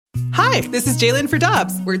Hi, this is Jalen for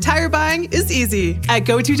Dobbs, where tire buying is easy. At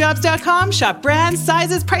GoToDobbs.com, shop brands,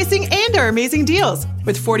 sizes, pricing, and our amazing deals.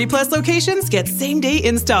 With 40-plus locations, get same-day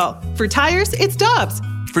install. For tires, it's Dobbs.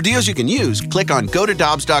 For deals you can use, click on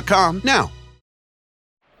GoToDobbs.com now.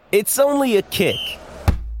 It's only a kick,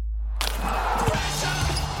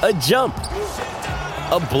 a jump,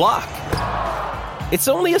 a block. It's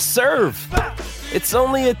only a serve. It's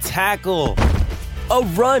only a tackle, a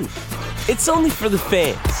run. It's only for the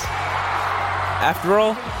fans. After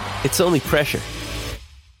all, it's only pressure.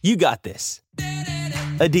 You got this.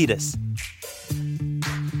 Adidas.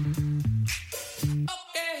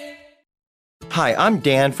 Hi, I'm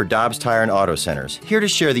Dan for Dobbs Tire and Auto Centers, here to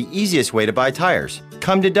share the easiest way to buy tires.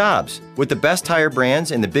 Come to Dobbs. With the best tire brands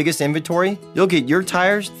and the biggest inventory, you'll get your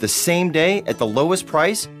tires the same day at the lowest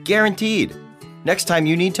price, guaranteed. Next time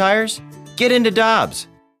you need tires, get into Dobbs.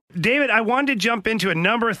 David, I wanted to jump into a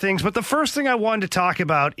number of things, but the first thing I wanted to talk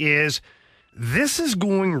about is this is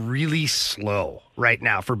going really slow right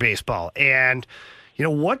now for baseball. And, you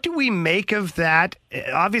know, what do we make of that?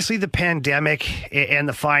 Obviously, the pandemic and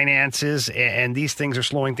the finances and these things are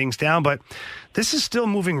slowing things down, but this is still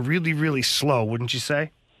moving really, really slow, wouldn't you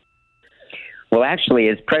say? Well, actually,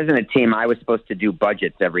 as president of the team, I was supposed to do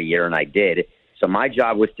budgets every year, and I did. So my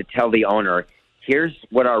job was to tell the owner, here's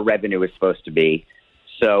what our revenue is supposed to be.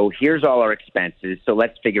 So here's all our expenses, so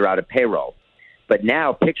let's figure out a payroll. But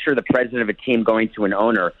now picture the president of a team going to an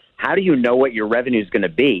owner. How do you know what your revenue is going to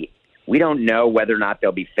be? We don't know whether or not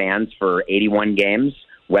there'll be fans for 81 games,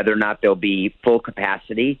 whether or not there'll be full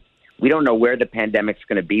capacity. We don't know where the pandemic's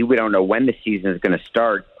going to be. We don't know when the season is going to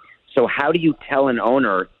start. So how do you tell an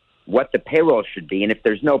owner what the payroll should be? And if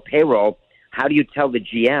there's no payroll, how do you tell the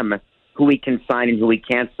GM who he can sign and who he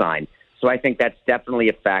can't sign? So I think that's definitely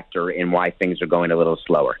a factor in why things are going a little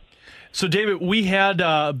slower. So, David, we had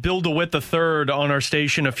Bill DeWitt III on our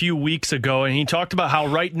station a few weeks ago, and he talked about how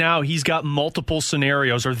right now he's got multiple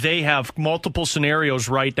scenarios, or they have multiple scenarios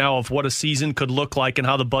right now of what a season could look like and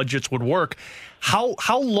how the budgets would work. How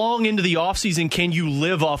long into the offseason can you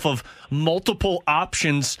live off of multiple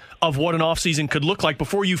options of what an offseason could look like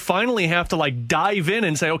before you finally have to, dive in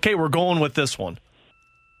and say, okay, we're going with this one?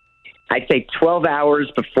 I'd say 12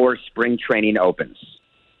 hours before spring training opens.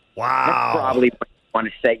 Wow. That's probably when you want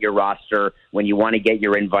to set your roster, when you want to get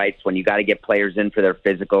your invites, when you got to get players in for their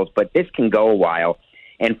physicals. But this can go a while.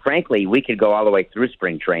 And frankly, we could go all the way through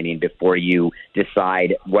spring training before you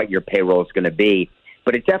decide what your payroll is going to be.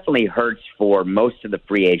 But it definitely hurts for most of the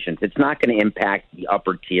free agents. It's not going to impact the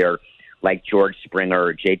upper tier like George Springer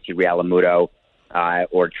or JT Realmuto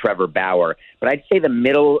or Trevor Bauer. But I'd say the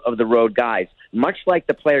middle-of-the-road guys, much like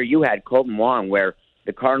the player you had, Colton Wong, where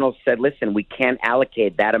the Cardinals said, listen, we can't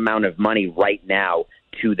allocate that amount of money right now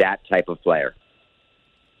to that type of player.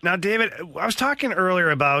 Now, David, I was talking earlier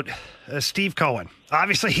about Steve Cohen.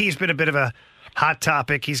 Obviously, he's been a bit of a hot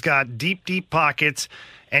topic. He's got deep, deep pockets,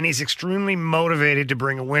 and he's extremely motivated to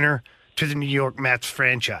bring a winner to the New York Mets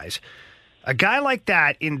franchise. A guy like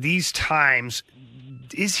that in these times,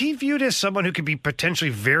 is he viewed as someone who could be potentially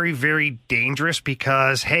very, very dangerous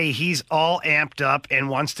because, hey, he's all amped up and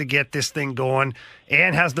wants to get this thing going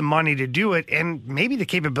and has the money to do it and maybe the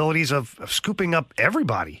capabilities of scooping up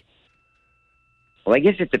everybody? Well, I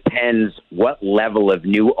guess it depends what level of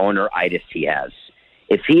new owner-itis he has.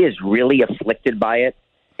 If he is really afflicted by it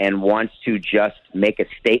and wants to just make a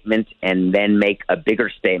statement and then make a bigger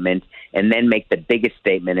statement and then make the biggest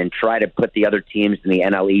statement and try to put the other teams in the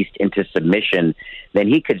NL East into submission, then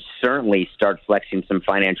he could certainly start flexing some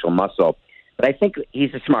financial muscle. But I think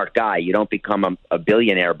he's a smart guy. You don't become a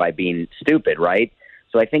billionaire by being stupid, right?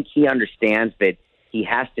 So I think he understands that he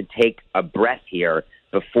has to take a breath here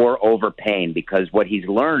before overpaying, because what he's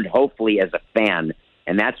learned, hopefully, as a fan,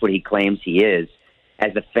 and that's what he claims he is,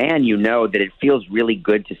 as a fan, you know that it feels really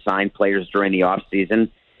good to sign players during the offseason,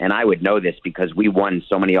 and I would know this because we won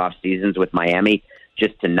so many off seasons with Miami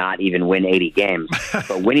just to not even win 80 games.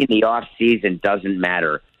 But winning the offseason doesn't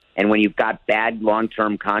matter. And when you've got bad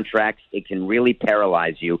long-term contracts, it can really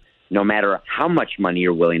paralyze you no matter how much money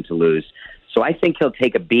you're willing to lose. So I think he'll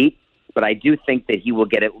take a beat, but I do think that he will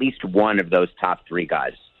get at least one of those top three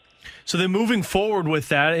guys. So then moving forward with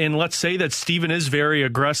that, and let's say that Steven is very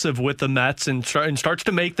aggressive with the Mets and starts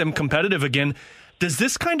to make them competitive again, does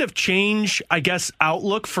this kind of change, I guess,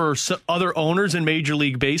 outlook for other owners in Major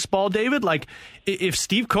League Baseball, David? Like, if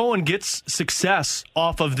Steve Cohen gets success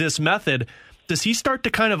off of this method, does he start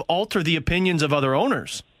to kind of alter the opinions of other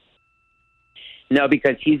owners? No,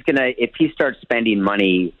 because if he starts spending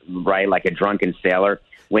money, right, like a drunken sailor,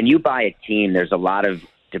 when you buy a team, there's a lot of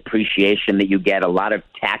depreciation that you get, a lot of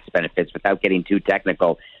tax benefits without getting too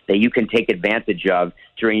technical that you can take advantage of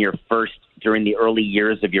during the early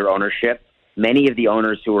years of your ownership. Many of the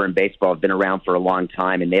owners who are in baseball have been around for a long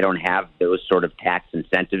time, and they don't have those sort of tax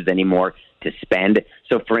incentives anymore to spend.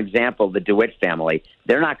 So, for example, the DeWitt family,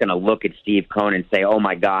 they're not going to look at Steve Cohen and say, oh,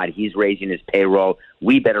 my God, he's raising his payroll.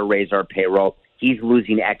 We better raise our payroll. He's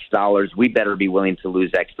losing X dollars. We better be willing to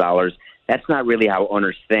lose X dollars. That's not really how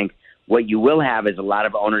owners think. What you will have is a lot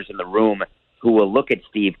of owners in the room who will look at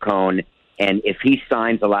Steve Cohen, and if he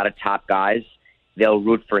signs a lot of top guys, they'll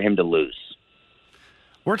root for him to lose.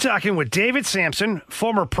 We're talking with David Samson,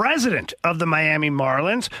 former president of the Miami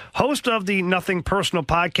Marlins, host of the Nothing Personal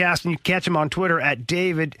podcast, and you can catch him on Twitter at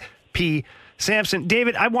David P. Samson.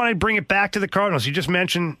 David, I want to bring it back to the Cardinals. You just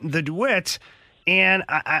mentioned the DeWitts, and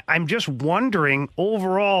I'm just wondering,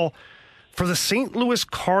 overall, for the St. Louis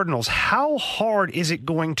Cardinals, how hard is it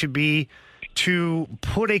going to be to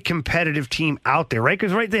put a competitive team out there, right?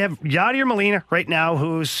 Because, they have Yadier Molina right now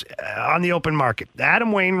who's on the open market.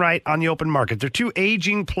 Adam Wainwright on the open market. They're two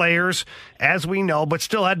aging players, as we know, but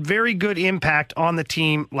still had very good impact on the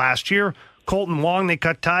team last year. Colton Wong they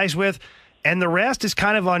cut ties with, and the rest is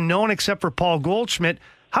kind of unknown except for Paul Goldschmidt.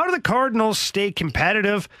 How do the Cardinals stay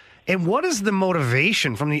competitive, and what is the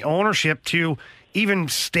motivation from the ownership to even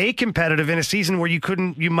stay competitive in a season where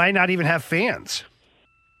you might not even have fans?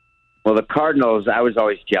 Well, the Cardinals, I was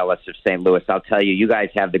always jealous of St. Louis. I'll tell you, you guys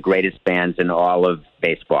have the greatest fans in all of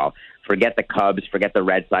baseball. Forget the Cubs, forget the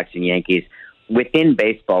Red Sox and Yankees. Within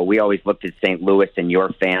baseball, we always looked at St. Louis and your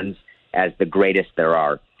fans as the greatest there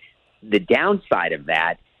are. The downside of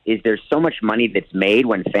that is there's so much money that's made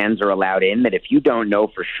when fans are allowed in that if you don't know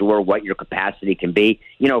for sure what your capacity can be,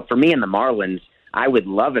 for me and the Marlins, I would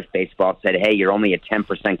love if baseball said, hey, you're only at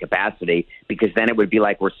 10% capacity, because then it would be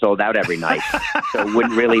like we're sold out every night. So it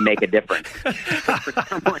wouldn't really make a difference. For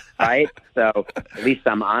someone, right? So at least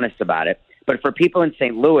I'm honest about it. But for people in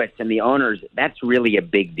St. Louis and the owners, that's really a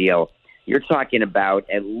big deal. You're talking about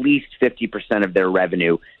at least 50% of their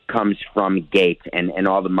revenue comes from Gate and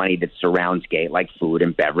all the money that surrounds Gate, like food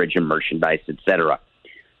and beverage and merchandise, et cetera.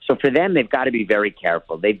 So for them, they've got to be very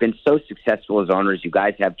careful. They've been so successful as owners. You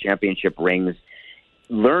guys have championship rings.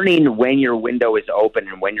 Learning when your window is open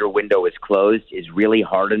and when your window is closed is really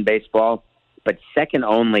hard in baseball, but second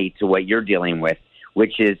only to what you're dealing with,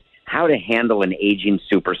 which is how to handle an aging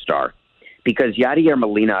superstar. Because Yadier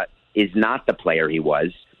Molina is not the player he was,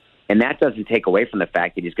 and that doesn't take away from the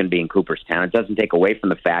fact that he's going to be in Cooperstown. It doesn't take away from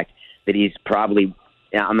the fact that he's probably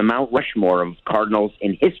on the Mount Rushmore of Cardinals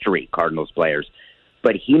in history, Cardinals players.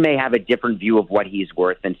 But he may have a different view of what he's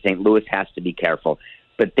worth, and St. Louis has to be careful.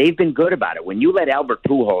 But they've been good about it. When you let Albert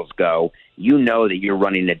Pujols go, you know that you're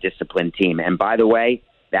running a disciplined team. And by the way,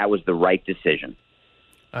 that was the right decision.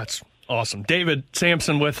 That's awesome. David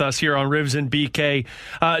Samson with us here on Rivs and BK.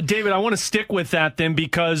 David, I want to stick with that then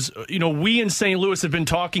because, we in St. Louis have been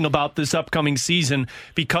talking about this upcoming season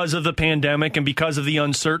because of the pandemic and because of the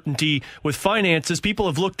uncertainty with finances. People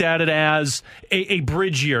have looked at it as a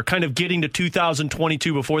bridge year, kind of getting to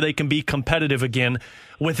 2022 before they can be competitive again.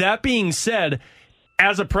 With that being said,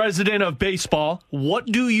 as a president of baseball, what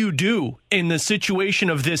do you do in the situation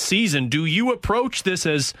of this season? Do you approach this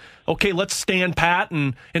as, okay, let's stand pat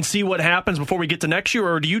and see what happens before we get to next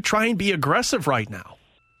year, or do you try and be aggressive right now?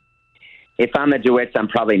 If I'm the DeWitts, I'm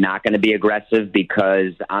probably not going to be aggressive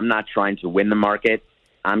because I'm not trying to win the market.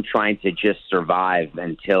 I'm trying to just survive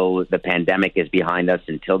until the pandemic is behind us,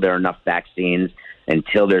 until there are enough vaccines,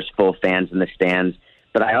 until there's full fans in the stands.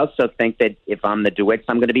 But I also think that if I'm the DeWitts,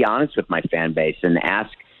 I'm going to be honest with my fan base and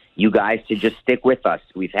ask you guys to just stick with us.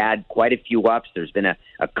 We've had quite a few ups. There's been a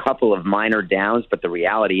couple of minor downs, but the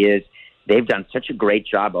reality is they've done such a great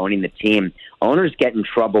job owning the team. Owners get in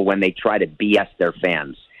trouble when they try to BS their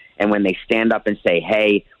fans and when they stand up and say,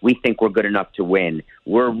 hey, we think we're good enough to win.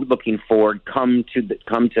 We're looking forward. Come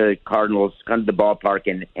to Cardinals, come to the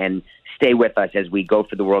ballpark and stay with us as we go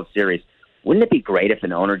for the World Series. Wouldn't it be great if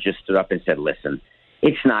an owner just stood up and said, listen,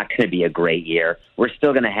 it's not going to be a great year. We're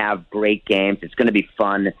still going to have great games. It's going to be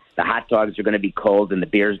fun. The hot dogs are going to be cold and the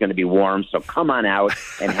beer is going to be warm. So come on out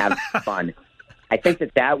and have fun. I think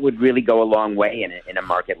that would really go a long way in a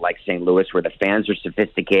market like St. Louis where the fans are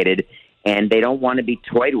sophisticated and they don't want to be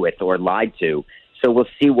toyed with or lied to. So we'll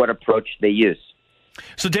see what approach they use.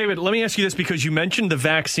 So, David, let me ask you this because you mentioned the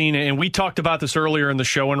vaccine, and we talked about this earlier in the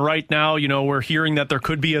show, and right now, we're hearing that there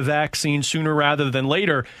could be a vaccine sooner rather than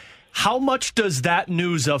later. How much does that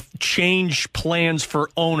news change plans for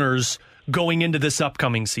owners going into this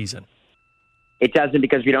upcoming season? It doesn't,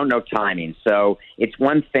 because we don't know timing. So it's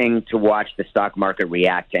one thing to watch the stock market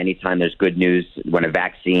react to anytime there's good news when a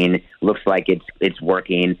vaccine looks like it's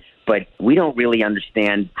working. But we don't really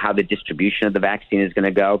understand how the distribution of the vaccine is going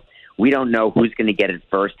to go. We don't know who's going to get it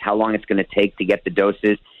first, how long it's going to take to get the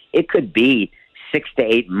doses. It could be 6 to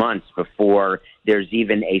 8 months before there's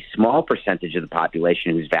even a small percentage of the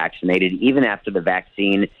population who's vaccinated, even after the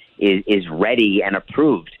vaccine is ready and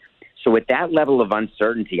approved. So with that level of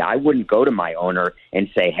uncertainty, I wouldn't go to my owner and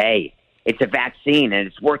say, hey, it's a vaccine and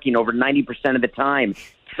it's working over 90% of the time.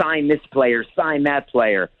 Sign this player, sign that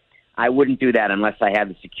player. I wouldn't do that unless I have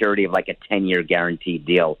the security of like a 10-year guaranteed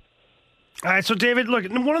deal. All right, so David, look,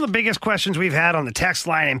 one of the biggest questions we've had on the text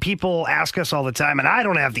line, and people ask us all the time, and I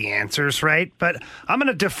don't have the answers, right? But I'm going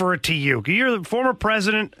to defer it to you. You're the former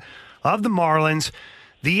president of the Marlins.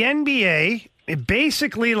 The NBA,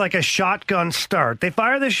 basically like a shotgun start. They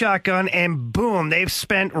fire the shotgun, and boom, they've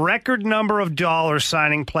spent record number of dollars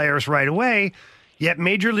signing players right away, yet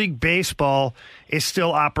Major League Baseball is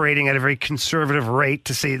still operating at a very conservative rate,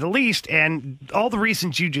 to say the least, and all the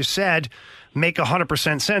reasons you just said make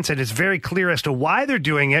 100% sense, and it's very clear as to why they're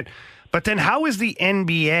doing it. But then how is the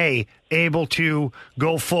NBA able to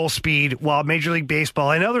go full speed while Major League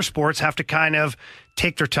Baseball and other sports have to kind of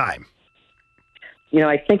take their time? You know,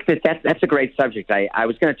 I think that's a great subject. I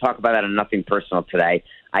was going to talk about that on Nothing Personal today.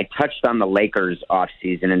 I touched on the Lakers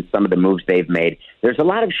offseason and some of the moves they've made. There's a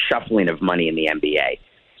lot of shuffling of money in the NBA.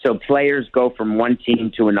 So players go from one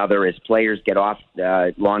team to another as players get off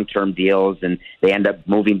long-term deals, and they end up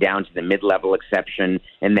moving down to the mid-level exception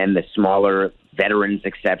and then the smaller veterans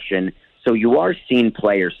exception. So you are seeing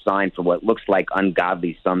players sign for what looks like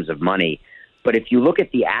ungodly sums of money. But if you look at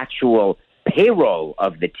the actual payroll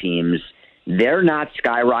of the teams, they're not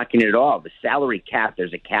skyrocketing at all. The salary cap,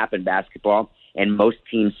 there's a cap in basketball, and most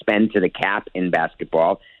teams spend to the cap in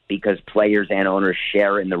basketball because players and owners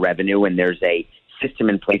share in the revenue, and there's a system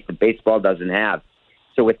in place that baseball doesn't have.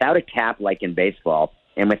 So without a cap like in baseball,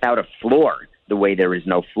 and without a floor the way there is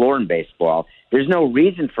no floor in baseball, there's no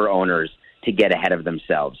reason for owners to get ahead of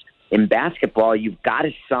themselves. In basketball, you've got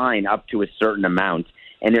to sign up to a certain amount,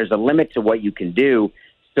 and there's a limit to what you can do.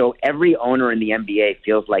 So every owner in the NBA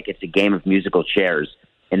feels like it's a game of musical chairs,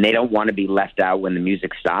 and they don't want to be left out when the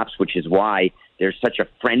music stops, which is why there's such a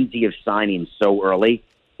frenzy of signing so early.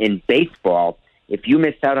 In baseball, if you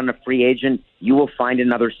miss out on a free agent, you will find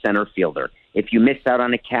another center fielder. If you miss out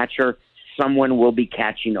on a catcher, someone will be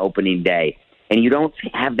catching opening day. And you don't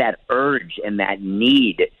have that urge and that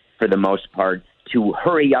need, for the most part, to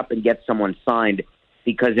hurry up and get someone signed.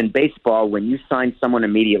 Because in baseball, when you sign someone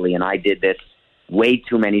immediately, and I did this way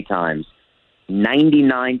too many times,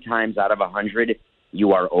 99 times out of 100,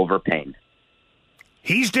 you are overpaying.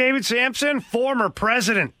 He's David Samson, former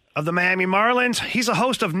president of the Miami Marlins. He's a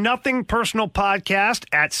host of Nothing Personal podcast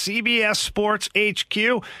at CBS Sports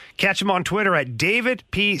HQ. Catch him on Twitter at David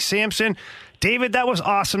P. Samson. David, that was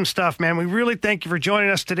awesome stuff, man. We really thank you for joining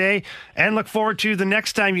us today and look forward to the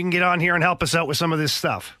next time you can get on here and help us out with some of this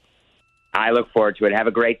stuff. I look forward to it. Have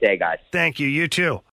a great day, guys. Thank you. You too.